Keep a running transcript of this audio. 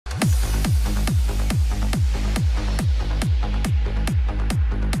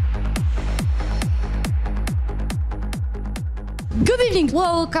feeling?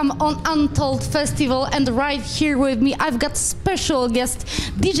 Welcome on Untold Festival, and right here with me I've got special guest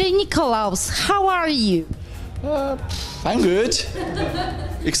DJ Nikolauss. How are you? I'm good.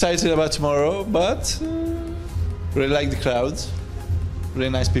 Excited about tomorrow, but really like the crowd. Really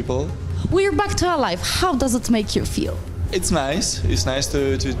nice people. We're back to alive. How does it make you feel? It's nice. It's nice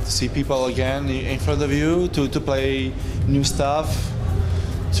to see people again in front of you, to play new stuff,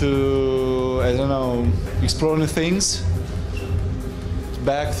 to, I don't know, explore new things.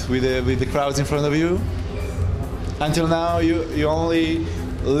 Back with the crowds in front of you. Until now, you only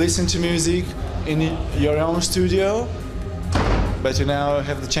listen to music in your own studio, but you now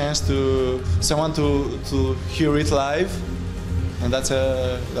have the chance to hear it live, and that's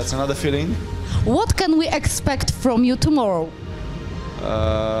another feeling. What can we expect from you tomorrow?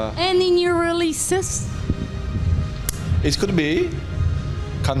 Any new releases? It could be.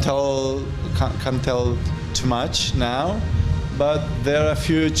 Can't tell too much now, but there are a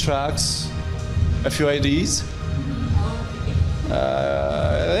few tracks, a few ideas.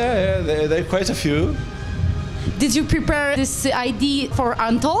 There are quite a few. Did you prepare this ID for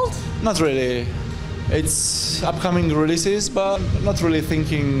Untold? Not really. It's upcoming releases, but not really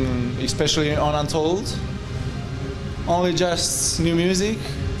thinking especially on Untold. Only just new music,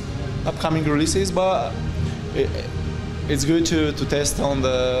 upcoming releases, but it's good to test on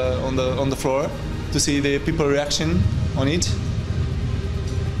the floor to see the people reaction on it.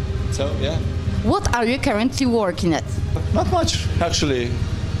 So yeah. What are you currently working at? Not much, actually.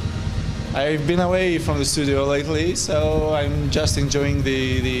 I've been away from the studio lately, so I'm just enjoying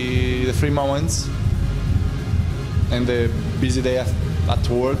the free moments and the busy day at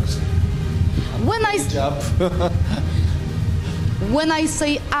work. When I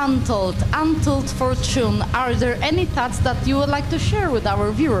say Untold Fortune, are there any thoughts that you would like to share with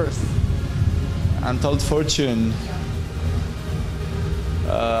our viewers? Untold Fortune.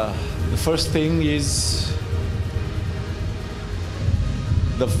 The first thing is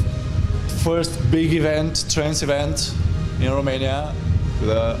the first big event, trance event in Romania,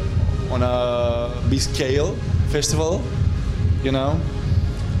 on a big scale festival, you know.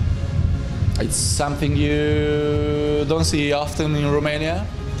 It's something you don't see often in Romania,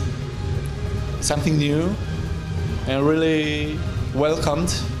 something new and really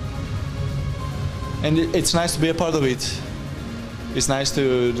welcomed, and it's nice to be a part of it. It's nice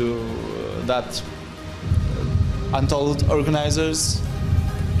to do that. Untold organizers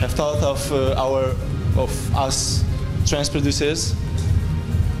have thought of us trance producers,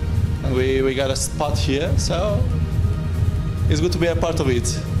 and we got a spot here, so it's good to be a part of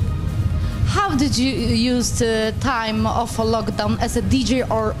it. How did you use the time of a lockdown as a DJ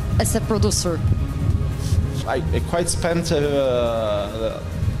or as a producer? I quite spent a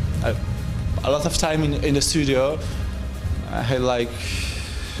lot of time in the studio. I had like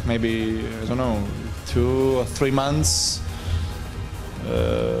maybe, I don't know, 2 or 3 months.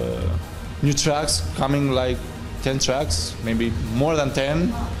 New tracks coming, like 10 tracks, maybe more than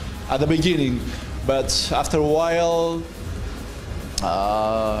 10 at the beginning. But after a while,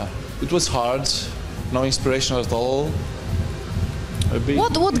 it was hard, no inspiration at all.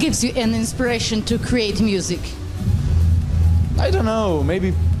 What gives you an inspiration to create music? I don't know,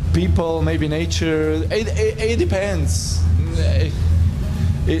 maybe people, maybe nature. It depends.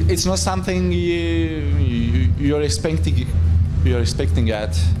 It's not something you're expecting. You're expecting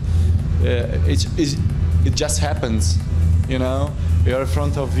at. It just happens, you know. You're in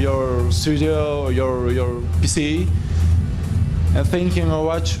front of your studio, your PC, and thinking of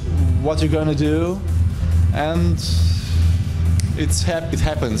what you're gonna do, and it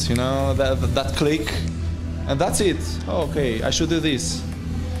happens, you know. That click, and that's it. Oh, okay, I should do this.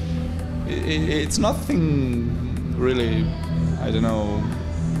 It's nothing really, I don't know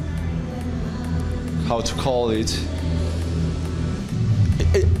how to call it.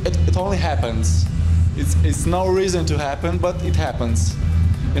 It only happens. It's no reason to happen, but it happens.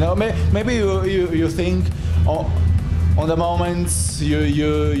 You know, maybe you think on the moments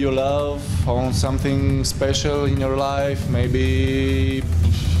you love, on something special in your life. Maybe,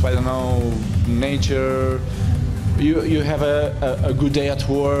 I don't know, nature. You have a good day at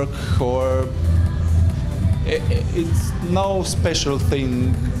work, or it's no special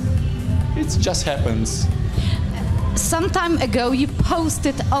thing. It just happens. Some time ago you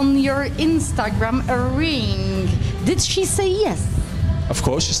posted on your Instagram a ring. Did she say yes? Of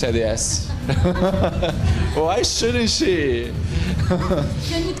course she said yes. Why shouldn't she?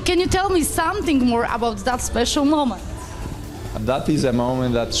 Can you tell me something more about that special moment? That is a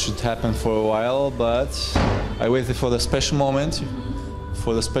moment that should happen for a while, but I waited for the special moment,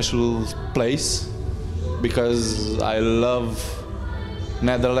 for the special place, because I love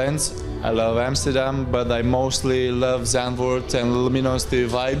Netherlands. I love Amsterdam, but I mostly love Zandvoort and luminosity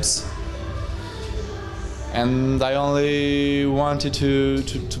vibes. And I only wanted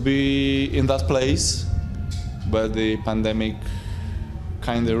to be in that place, but the pandemic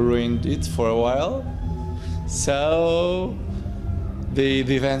kind of ruined it for a while. So the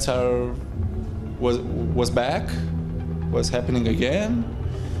events was back, was happening again,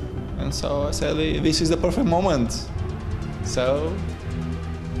 and so I said this is the perfect moment. So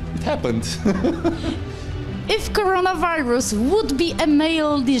it happened. If coronavirus would be a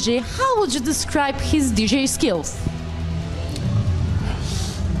male DJ, how would you describe his DJ skills?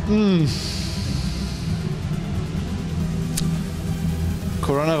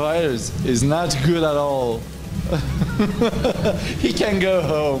 Coronavirus is not good at all. He can go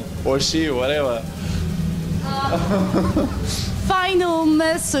home, or she, whatever. Final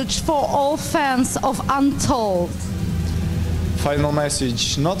message for all fans of Untold. Final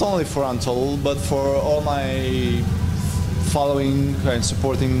message, not only for Untold, but for all my following and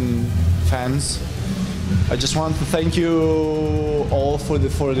supporting fans. I just want to thank you all for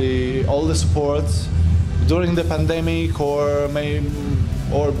all the support during the pandemic, or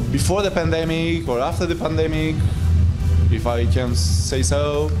before the pandemic, or after the pandemic, if I can say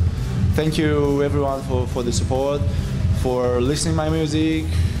so. Thank you everyone for the support, for listening my music,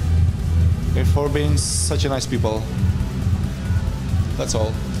 and for being such a nice people. That's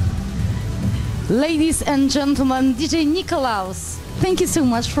all. Ladies and gentlemen, DJ Nikolauss, thank you so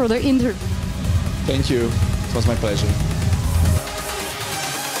much for the interview. Thank you. It was my pleasure.